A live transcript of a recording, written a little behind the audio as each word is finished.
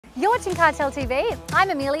You're watching CarTell.tv. I'm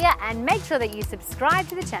Amelia, and make sure that you subscribe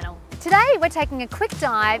to the channel. Today we're taking a quick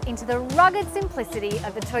dive into the rugged simplicity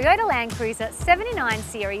of the Toyota LandCruiser 79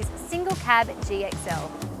 Series Single Cab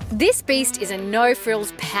GXL. This beast is a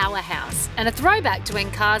no-frills powerhouse and a throwback to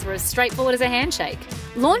when cars were as straightforward as a handshake.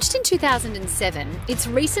 Launched in 2007, its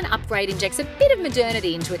recent upgrade injects a bit of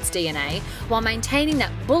modernity into its DNA while maintaining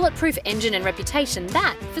that bulletproof engine and reputation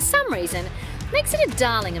that, for some reason, makes it a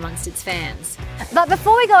darling amongst its fans. But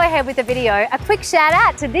before we go ahead with the video, a quick shout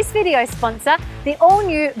out to this video sponsor, the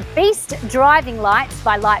all-new Beast driving lights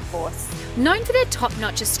by Lightforce. Known for their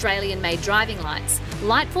top-notch Australian-made driving lights,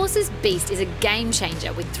 Lightforce's Beast is a game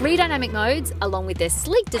changer with 3 dynamic modes along with their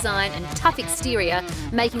sleek design and tough exterior,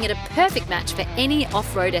 making it a perfect match for any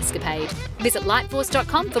off-road escapade. Visit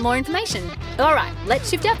lightforce.com for more information. Alright, let's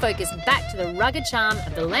shift our focus back to the rugged charm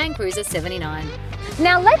of the LandCruiser 79.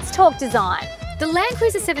 Now let's talk design. The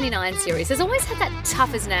LandCruiser 79 series has always had that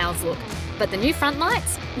tough-as-nails look, but the new front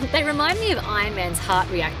lights, they remind me of Iron Man's heart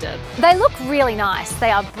reactor. They look really nice. They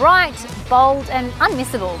are bright, bold and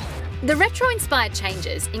unmissable. The retro-inspired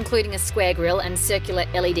changes, including a square grille and circular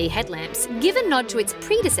LED headlamps, give a nod to its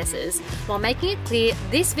predecessors while making it clear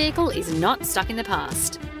this vehicle is not stuck in the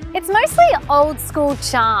past. It's mostly old-school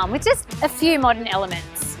charm with just a few modern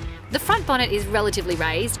elements. The front bonnet is relatively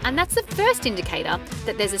raised, and that's the first indicator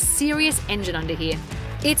that there's a serious engine under here.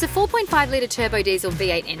 It's a 4.5 litre turbo diesel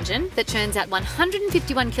V8 engine that churns out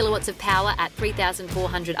 151 kilowatts of power at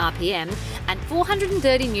 3,400 RPM and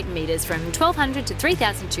 430 newton meters from 1,200 to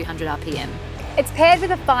 3,200 RPM. It's paired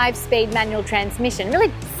with a 5-speed manual transmission,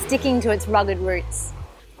 really sticking to its rugged roots.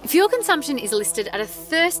 Fuel consumption is listed at a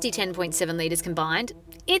thirsty 10.7 litres combined.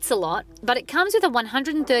 It's a lot, but it comes with a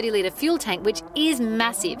 130 litre fuel tank, which is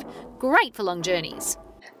massive, great for long journeys.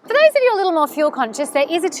 For those of you a little more fuel conscious, there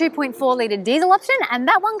is a 2.4 litre diesel option, and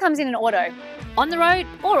that one comes in an auto. On the road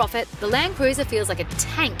or off it, the LandCruiser feels like a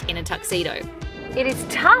tank in a tuxedo. It is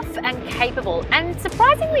tough and capable and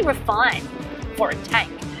surprisingly refined for a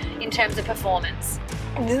tank in terms of performance.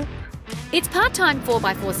 Its part-time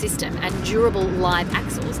 4x4 system and durable live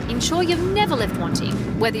axles ensure you're never left wanting,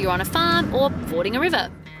 whether you're on a farm or fording a river.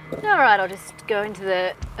 Alright, I'll just go into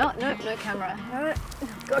the... Oh, no camera. Oh,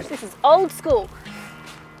 gosh, this is old school.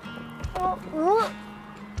 Oh,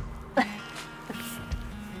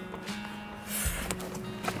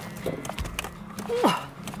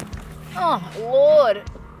 my Lord.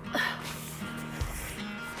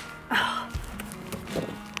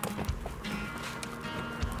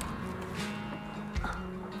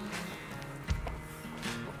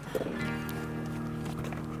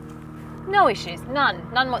 No issues,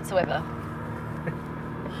 none whatsoever.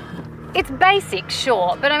 It's basic,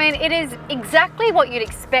 sure, but I mean, it is exactly what you'd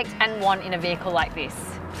expect and want in a vehicle like this.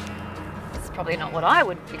 It's probably not what I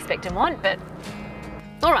would expect and want, but...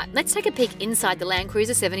 Alright, let's take a peek inside the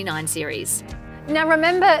LandCruiser 79 series. Now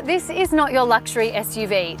remember, this is not your luxury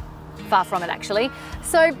SUV. Far from it, actually.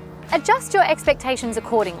 So adjust your expectations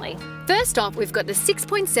accordingly. First off, we've got the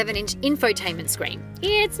 6.7-inch infotainment screen.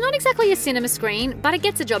 It's not exactly a cinema screen, but it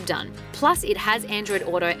gets the job done. Plus, it has Android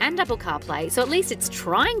Auto and Apple CarPlay, so at least it's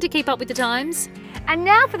trying to keep up with the times. And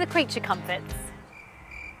now for the creature comforts.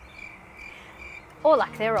 Or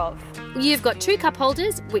lack thereof. You've got 2 cup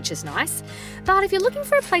holders, which is nice, but if you're looking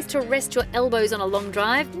for a place to rest your elbows on a long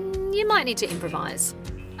drive, you might need to improvise.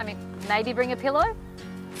 I mean, maybe bring a pillow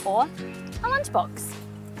or a lunchbox.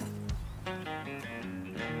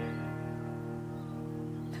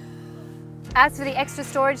 As for the extra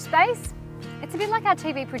storage space, it's a bit like our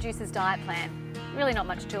TV producer's diet plan. Really not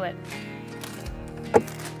much to it.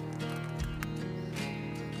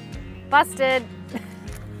 Busted.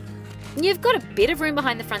 You've got a bit of room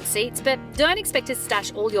behind the front seats, but don't expect to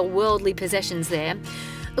stash all your worldly possessions there.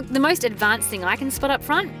 Look, the most advanced thing I can spot up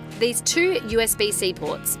front, these 2 USB-C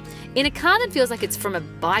ports. In a car that feels like it's from a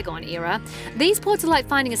bygone era, these ports are like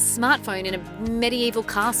finding a smartphone in a medieval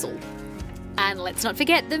castle. And let's not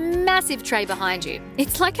forget the massive tray behind you.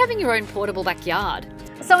 It's like having your own portable backyard.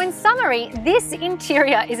 So in summary, this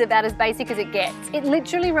interior is about as basic as it gets. It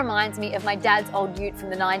literally reminds me of my dad's old ute from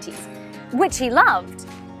the 90s, which he loved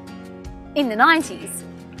in the 90s.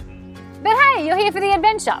 But hey, you're here for the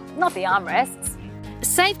adventure, not the armrests.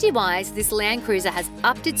 Safety-wise, this LandCruiser has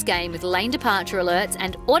upped its game with lane departure alerts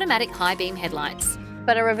and automatic high beam headlights.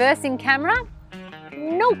 But a reversing camera?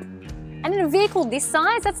 Nope. And in a vehicle this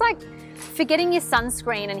size, that's like forgetting your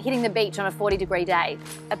sunscreen and hitting the beach on a 40-degree day.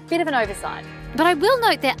 A bit of an oversight. But I will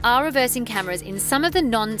note there are reversing cameras in some of the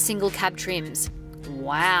non-single cab trims.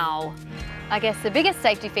 Wow. I guess the biggest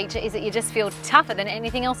safety feature is that you just feel tougher than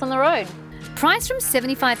anything else on the road. Priced from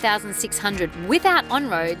 $75,600 without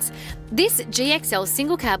on-roads, this GXL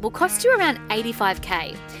single cab will cost you around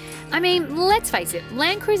 $85K. I mean, let's face it,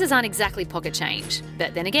 Land Cruisers aren't exactly pocket change.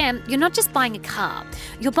 But then again, you're not just buying a car,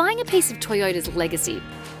 you're buying a piece of Toyota's legacy.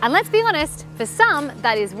 And let's be honest, for some,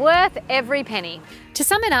 that is worth every penny. To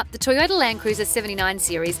sum it up, the Toyota LandCruiser 79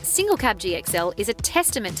 Series Single Cab GXL is a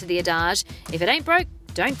testament to the adage, if it ain't broke,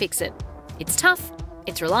 don't fix it. It's tough,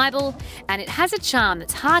 it's reliable, and it has a charm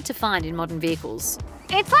that's hard to find in modern vehicles.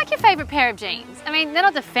 It's like your favourite pair of jeans. I mean, they're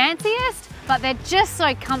not the fanciest, but they're just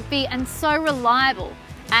so comfy and so reliable.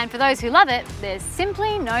 And for those who love it, there's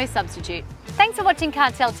simply no substitute. Thanks for watching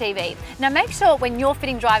CarTell.tv. Now make sure when you're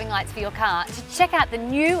fitting driving lights for your car to check out the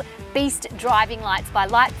new Beast driving lights by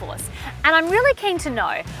Lightforce. And I'm really keen to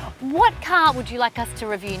know, what car would you like us to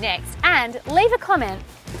review next? And leave a comment.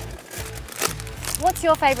 What's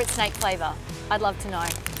your favourite snake flavour? I'd love to know.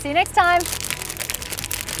 See you next time.